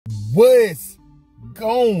What's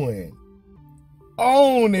going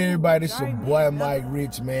on, everybody? It's your boy Mike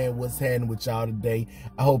Rich, man. What's happening with y'all today?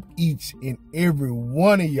 I hope each and every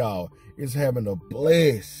one of y'all is having a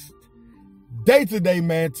blessed day today,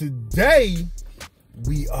 man. Today,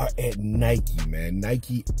 we are at Nike, man.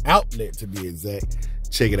 Nike Outlet, to be exact.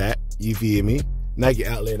 Check it out. You feel me? Nike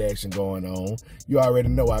Outlet action going on. You already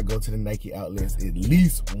know I go to the Nike Outlets at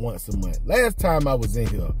least once a month. Last time I was in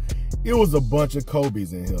here, it was a bunch of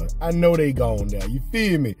Kobe's in here. I know they gone now. You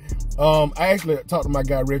feel me? I actually talked to my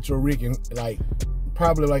guy Retro Rick, and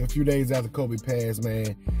probably a few days after Kobe passed,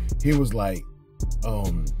 man, he was like,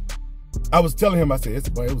 I was telling him, I said,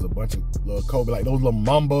 it was a bunch of little Kobe, like those little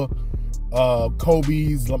Mamba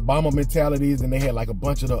Kobe's, Mamba mentalities, and they had like a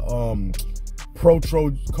bunch of the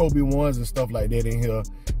Pro-Tro Kobe ones and stuff like that in here,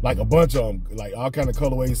 like a bunch of them, like all kind of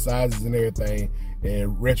colorways, sizes, and everything.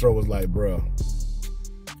 And Retro was like, bro,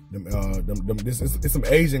 it's some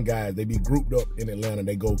Asian guys. They be grouped up in Atlanta.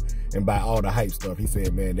 They go and buy all the hype stuff. He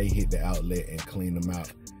said, man, they hit the outlet and clean them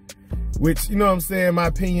out. Which, you know what I'm saying? My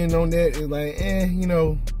opinion on that is like, you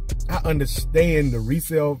know, I understand the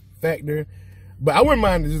resale factor, but I wouldn't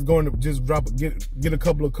mind just going to get a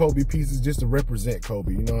couple of Kobe pieces just to represent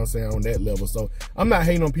Kobe, you know what I'm saying, on that level. So I'm not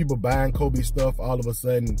hating on people buying Kobe stuff all of a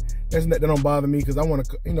sudden. That don't bother me, because I want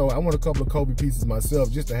a couple of Kobe pieces myself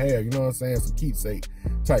just to have, you know what I'm saying, some keepsake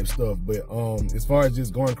type stuff. But as far as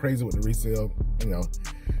just going crazy with the resale, you know,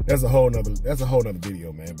 that's a whole nother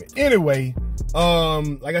video, man. But anyway,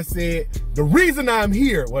 like I said, the reason I'm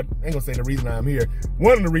here, I ain't gonna say the reason I'm here.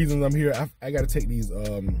 One of the reasons I'm here, I gotta take these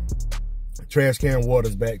trash can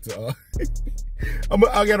waters back to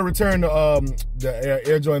I gotta return the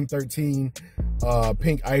Air Jordan 13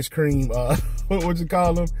 pink ice cream, what you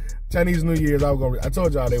call them, Chinese New Year's. I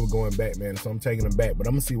told y'all they were going back, man, so I'm taking them back. But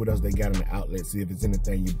I'm gonna see what else they got in the outlet, see if it's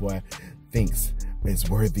anything your boy thinks is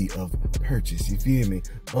worthy of purchase, you feel me?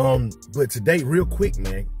 But today, real quick,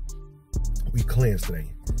 man, we cleansed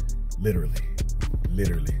today. Literally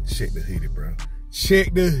check the hoodie, bro.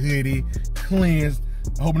 Check the hoodie, cleansed.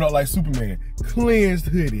 I hope not like Superman. Cleansed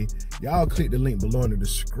hoodie. Y'all click the link below in the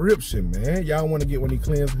description, man. Y'all want to get one of these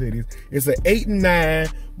cleansed hoodies. It's an 8 and 9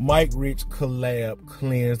 Mike Rich collab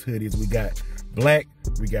cleansed hoodies. We got black,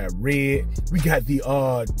 we got red, we got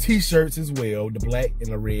the t-shirts as well, the black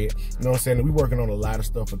and the red. You know what I'm saying? We working on a lot of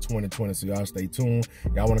stuff for 2020, so y'all stay tuned.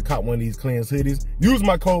 Y'all want to cop one of these cleansed hoodies? Use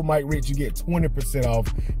my code Mike Rich. You get 20%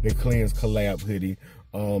 off the cleansed collab hoodie.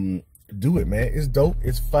 Do it, man. It's dope.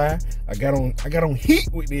 It's fire. I got on heat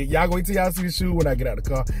with it. Y'all go wait till y'all see the shoe when I get out the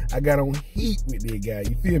car. I got on heat with it, guy.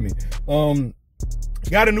 You feel me?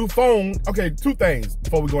 Got a new phone. Okay, two things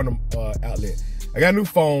before we go in the outlet. I got a new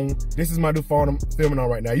phone. This is my new phone I'm filming on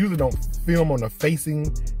right now. I usually don't film on the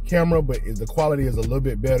facing camera, but the quality is a little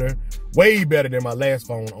bit better. Way better than my last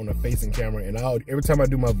phone on the facing camera. And every time I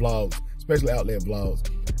do my vlogs, especially outlet vlogs,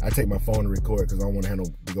 I take my phone to record because I don't want to have no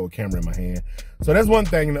big old camera in my hand. So that's one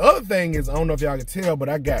thing. And the other thing is, I don't know if y'all can tell, but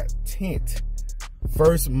I got tint.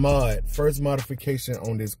 First modification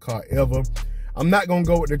on this car ever. I'm not gonna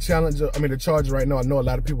go with the the Charger right now. I know a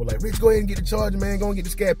lot of people are like, Rich, go ahead and get the Charger, man. Go and get the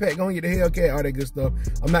Scat Pack, go and get the Hellcat, all that good stuff.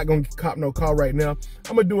 I'm not gonna cop no car right now.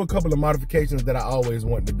 I'm gonna do a couple of modifications that I always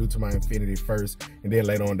wanted to do to my Infiniti first, and then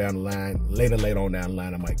later on down the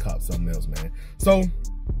line, I might cop something else, man. So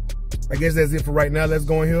I guess that's it for right now. Let's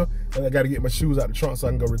go in here. I gotta get my shoes out the trunk so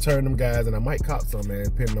I can go return them, guys, and I might cop some, man,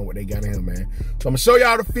 depending on what they got in here, man. So I'm gonna show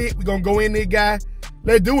y'all the fit. We're gonna go in there, guys.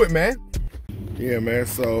 Let's do it, man. Yeah, man,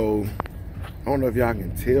 so I don't know if y'all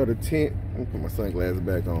can tell the tint. Let me put my sunglasses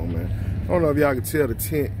back on, man. I don't know if y'all can tell the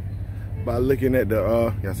tint by looking at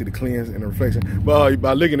the, y'all see the cleanse and the reflection, but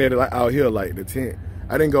by looking at it like out here, like the tint.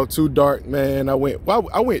 I didn't go too dark, man. I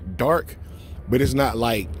went dark, but it's not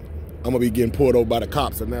like I'm gonna be getting pulled over by the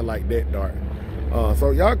cops. I'm not like that dark.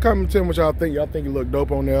 So y'all come and tell me what y'all think. Y'all think it look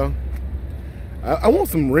dope on there? I want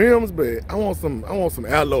some rims, but I want some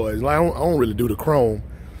alloys. Like I don't really do the chrome.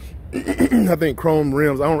 I think chrome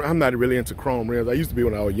rims, I'm not really into chrome rims. I used to be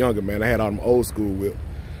when I was younger, man. I had all them old school whip.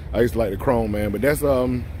 I used to like the chrome, man. But that's got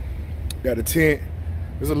the tint.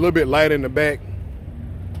 It's a little bit lighter in the back.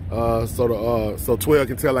 So 12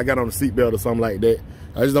 can tell I got on a seatbelt or something like that.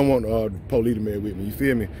 I just don't want the police to mess with me, you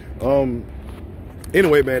feel me?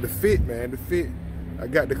 Anyway, man, the fit. I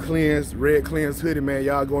got the red cleansed hoodie, man.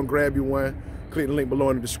 Y'all go and grab you one. Click the link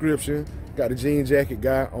below in the description. Got the jean jacket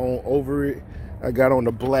guy on over it. I got on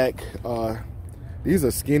the black, these are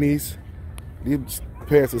skinnies. These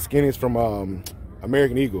pairs of skinnies from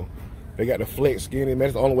American Eagle. They got the flex skinny, man.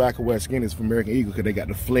 That's the only way I can wear skinnies from American Eagle, because they got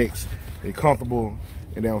the flex. They're comfortable,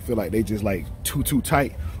 and they don't feel like they just like too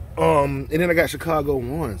tight. And then I got Chicago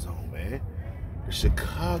ones on, man. the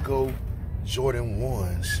Chicago Jordan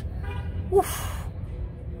 1s. Woof.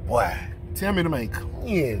 Boy, tell me them ain't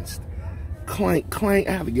cleansed. Clean.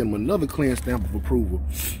 I have to give them another clean stamp of approval.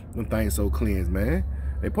 Them things so cleansed, man.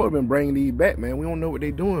 They probably been bringing these back, man. We don't know what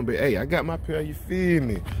they doing, but hey, I got my pair, you feel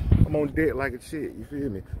me? I'm on deck like a chick, you feel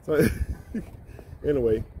me? So,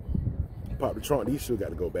 anyway, pop the trunk. These shoes got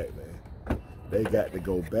to go back, man. They got to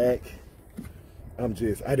go back. I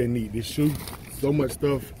didn't need this shoe. So much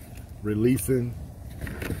stuff releasing.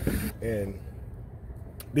 And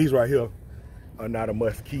these right here are not a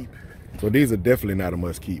must keep. So these are definitely not a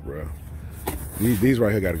must keep, bro. These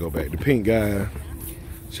right here got to go back. The pink guy,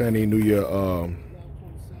 Chinese New Year,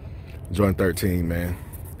 Jordan 13, man.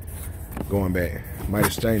 Going back. Might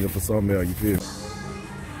exchange it for something else, you feel me?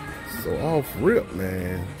 So off rip,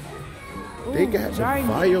 man. They got the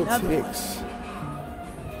Viotex.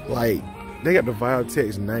 Like, they got the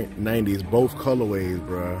Viotex 90s, both colorways,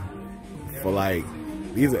 bro. For like,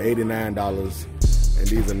 these are $89 and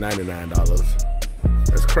these are $99.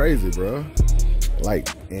 That's crazy, bro. Like,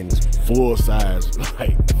 in full size,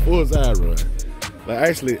 like full size run. Like,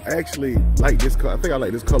 actually like this. I think I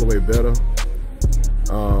like this colorway better.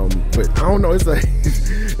 But I don't know. It's like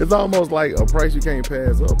it's almost like a price you can't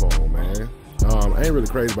pass up on, man. I ain't really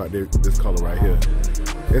crazy about this color right here.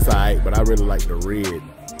 It's alright, but I really like the red.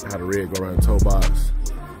 How the red go around the toe box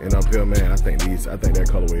and up here, man. I think that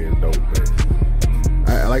colorway is dope.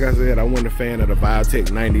 But like I said, I wasn't a fan of the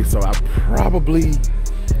Viotex 90, so I probably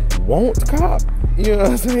won't cop. You know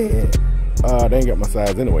what I'm saying? They ain't got my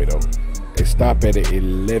size anyway though. They stop at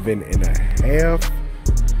 11 and a half.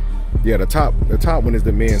 Yeah, the top one is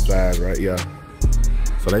the men's size, right? Yeah.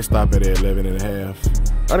 So they stop at 11 and a half.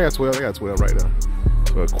 Oh, they got 12. They got 12 right now.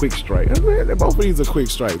 So a quick strike. Man, both of these are quick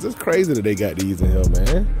strikes. It's crazy that they got these in here,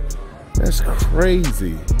 man. That's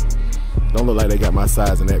crazy. Don't look like they got my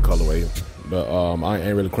size in that colorway. But I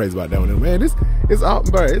ain't really crazy about that one. Man, it's out,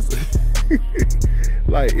 bro. It's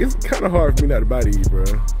like, it's kind of hard for me not to buy these, bro.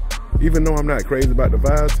 Even though I'm not crazy about the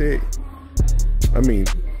Viotex. I mean,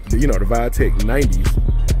 you know, the Viotex 90s.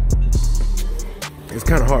 It's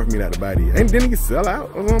kind of hard for me not to buy these. And didn't he sell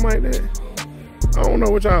out or something like that? I don't know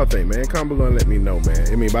what y'all think, man. Comment below and let me know, man.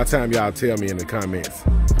 I mean, by the time y'all tell me in the comments,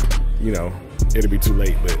 you know, it'll be too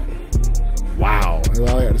late, but wow. That's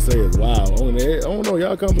all I got to say is wow. I don't know.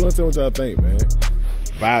 Y'all comment below and tell what y'all think, man.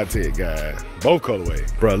 Viotex, guys. Both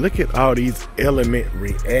colorways. Bro, look at all these Element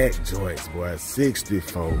React joints, boy.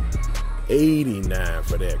 64, 89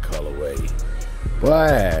 for that colorway. Boy,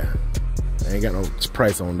 I ain't got no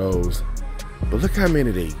price on those. But look how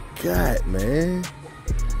many they got, man.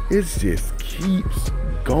 It just keeps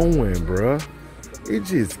going, bruh. It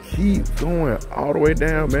just keeps going all the way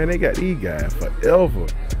down, man. They got these guys forever.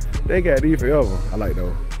 They got these forever. I like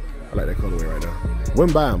those. I like that colorway right now.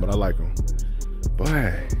 Wouldn't buy them, but I like them.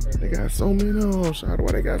 Boy, they got so many of them. Shout out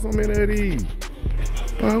why they got so many of these.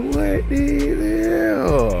 But what these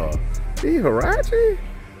hell? These Huarache?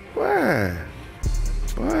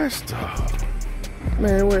 Boy, stop.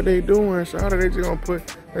 Man, what they doing? Shout out, they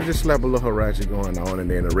just slap a little Huarache going on, and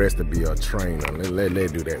then the rest will be a train on. Let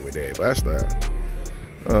do that with that. But that's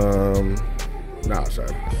nah,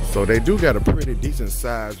 sorry. So they do got a pretty decent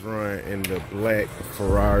size run in the black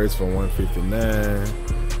Ferraris for $159.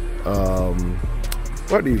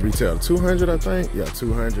 What do you retail? 200, I think. Yeah,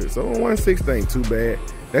 200. So 160 ain't too bad.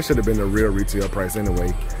 That should have been the real retail price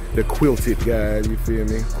anyway. The quilted guys, you feel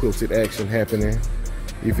me? Quilted action happening.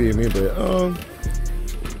 You feel me? But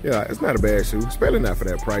yeah, it's not a bad shoe, especially not for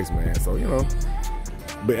that price, man. So, you know,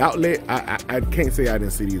 but outlet, I can't say I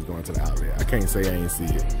didn't see these going to the outlet. I can't say I ain't see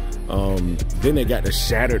it. Then they got the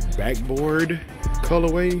shattered backboard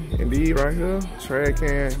colorway, indeed, right here. Track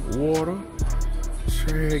can water.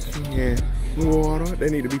 They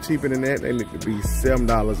need to be cheaper than that. They need to be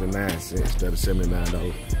 $7.09 instead of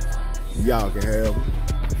 $79. Y'all can have them.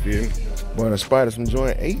 Feel me? Boy, the spider some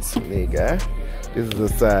joint 8s, nigga. This is a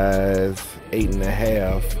size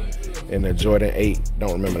 8.5 in the Jordan 8.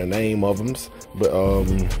 Don't remember the name of them, but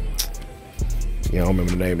yeah, I don't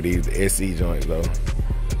remember the name of these SE joints though.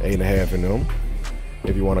 8.5 in them.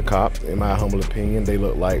 If you want to cop, in my humble opinion, they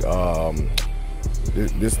look like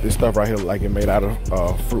this stuff right here, like it made out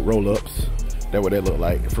of fruit roll-ups. That's what they look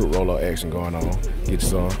like. Fruit roll-up action going on. Get you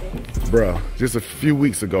some, bruh. Just a few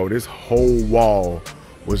weeks ago, this whole wall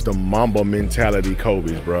was the Mamba mentality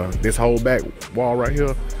Kobe's, bro. This whole back wall right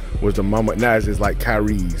here was the Mamba. Now it's just like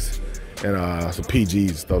Kyrie's and some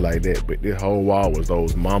PG's stuff like that. But this whole wall was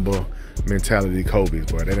those Mamba mentality Kobe's,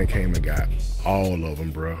 bro. They done came and got all of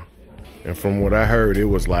them, bro. And from what I heard, it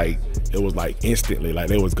was like instantly, like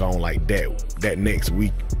they was gone like that next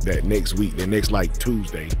week, the next like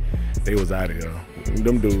Tuesday, they was out of here.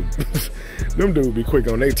 Them dudes be quick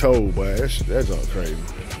on their toe, but that's all crazy.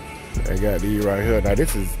 I got these right here. Now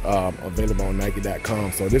this is available on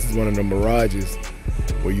Nike.com. So this is one of the mirages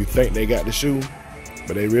where you think they got the shoe,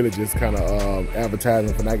 but they really just kind of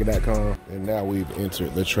advertising for Nike.com. And now we've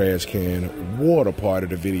entered the trash can water part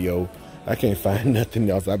of the video. I can't find nothing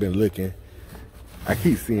else. I've been looking. I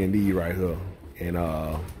keep seeing these right here, and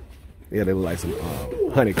yeah, they look like some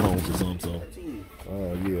honeycombs or something. So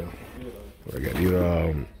yeah, I got these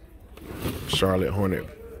Charlotte Hornet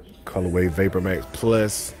colorway Vapor Max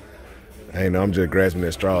Plus. I ain't know, I'm just grasping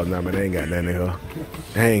at straws now, but they ain't got nothing in here.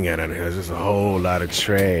 They ain't got nothing in here. It's just a whole lot of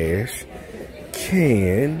trash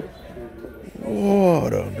can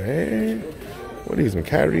water, man. What are these,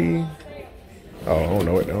 Kyrie? Oh, I don't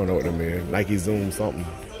know what them is. Nike Zoom something.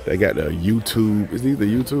 They got the YouTube. Is these the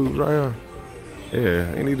YouTubes right here?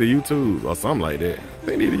 Yeah, they need the YouTube or something like that.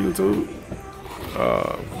 They need a YouTube.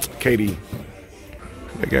 Katie.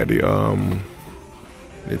 They got the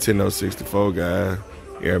Nintendo 64 guy.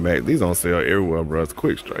 Air Max. These don't sell everywhere, bro. It's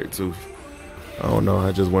quick strike too. I don't know.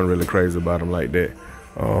 I just wasn't really crazy about them like that.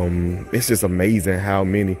 It's just amazing how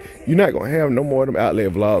many. You're not gonna have no more of them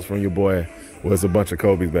outlet vlogs from your boy. Was a bunch of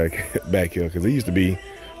Kobe's back here, because it used to be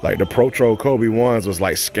like the Pro Troll Kobe ones was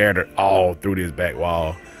like scattered all through this back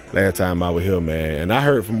wall. Last time I was here, man, and I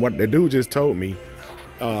heard from what the dude just told me.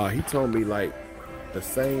 He told me like the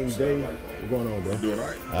same day. What's going on, bro? Doing all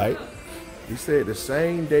right. All right. He said the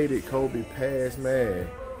same day that Kobe passed, man,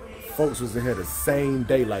 folks was in here the same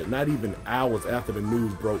day, like not even hours after the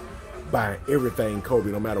news broke, buying everything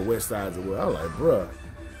Kobe, no matter what size it was. I was like, bruh,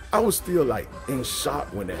 I was still like in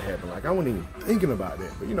shock when that happened. Like I wasn't even thinking about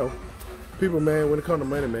that. But you know, people, man, when it comes to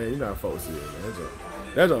money, man, you know how folks is, man.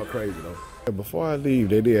 That's all crazy though. Before I leave,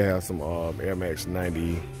 they did have some Air Max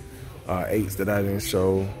 98s that I didn't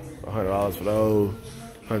show. $100 for those,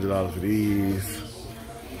 $100 for these.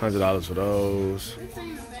 $100 for those,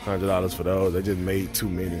 $100 for those. They just made too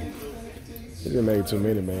many. They just made too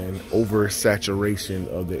many, man. Oversaturation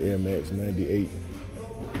of the Air Max 98.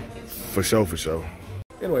 For sure, for sure.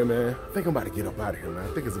 Anyway, man, I think I'm about to get up out of here, man.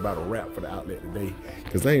 I think it's about a wrap for the outlet today,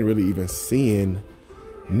 because I ain't really even seeing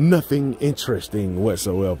nothing interesting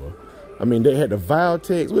whatsoever. I mean, they had the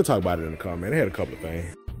Vialtex. We'll talk about it in the car, man. They had a couple of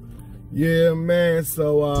things. Yeah, man.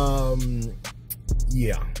 So,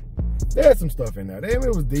 yeah. They had some stuff in there. Damn,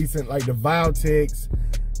 it was decent. Like the Vialtex,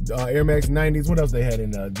 Air Max 90s. What else they had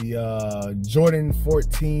in there? The Jordan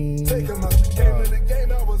 14. Okay.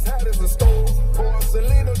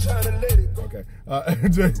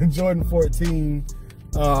 Jordan 14.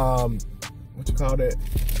 What you call that?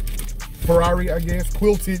 Ferrari, I guess.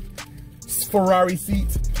 Quilted Ferrari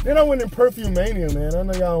seats. Then I went in Perfume Mania, man. I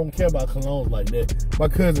know y'all don't care about colognes like that. My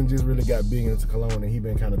cousin just really got big into cologne, and he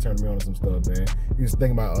been kind of turning me on to some stuff, man. He was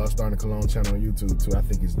thinking about starting a cologne channel on YouTube too. I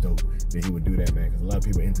think it's dope that he would do that, man, because a lot of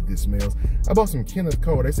people into good smells. I bought some Kenneth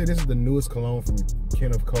Cole. They say this is the newest cologne from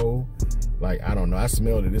Kenneth Cole. Like, I don't know. I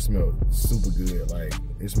smelled it. It smelled super good. Like,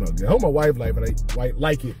 it smelled good. I hope my wife like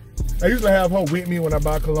it. I usually have her with me when I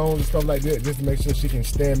buy cologne and stuff like that, just to make sure she can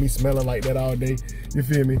stand me smelling like that all day. You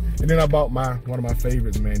feel me? And then I bought one of my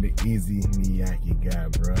favorites, man, the Izzy Miyake guy,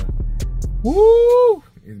 bro. Woo!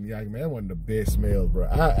 Izzy Miyake, man, that's one of the best smells, bro.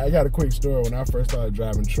 I got a quick story. When I first started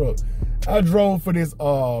driving truck, I drove for this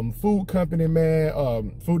food company,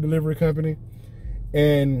 man, food delivery company,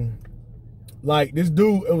 and like this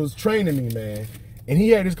dude, it was training me, man, and he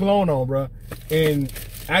had this cologne on, bro, and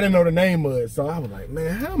I didn't know the name of it, so I was like,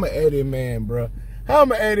 man, how am I at it, man, bro? How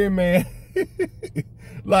am I at it, man?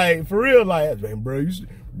 Like, for real, like, man, bro, you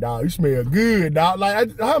smell good, dog.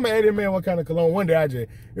 Like, how am I at it, man? What kind of cologne? One day,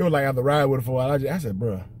 it was like after riding with it for a while, I said,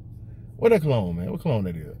 bro, what that cologne, man? What cologne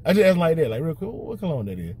that is? I just asked like that, like, real quick, what cologne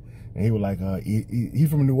that is? And he was like, he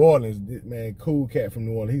from New Orleans, this man, cool cat from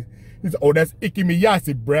New Orleans. He said, oh, that's Icky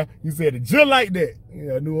Miyake, bruh. He said it just like that. You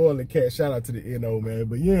know, New Orleans cat. Shout out to the NO, man.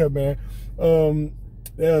 But yeah, man, that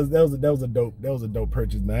was a dope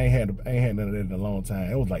purchase, man. I ain't had none of that in a long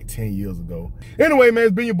time. It was like 10 years ago. Anyway, man,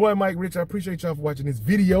 it's been your boy Mike Rich. I appreciate y'all for watching this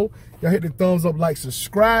video. Y'all hit the thumbs up, like,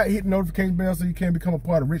 subscribe, hit the notification bell so you can become a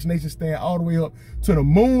part of Rich Nation, stand all the way up to the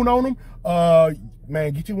moon on them.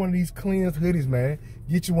 Man, get you one of these cleanse hoodies, man.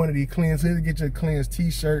 Get you one of these cleanse hoodies. Get your cleanse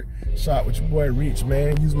t-shirt. Shop with your boy Rich,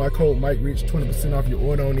 man. Use my code Mike Rich, 20% off your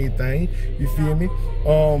order on anything. You feel me?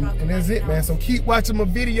 And that's it, man. So keep watching my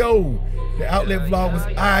video. The outlet vlog was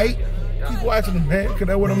aight. Keep watching them, man, because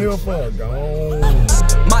that's what I'm here for. Gone.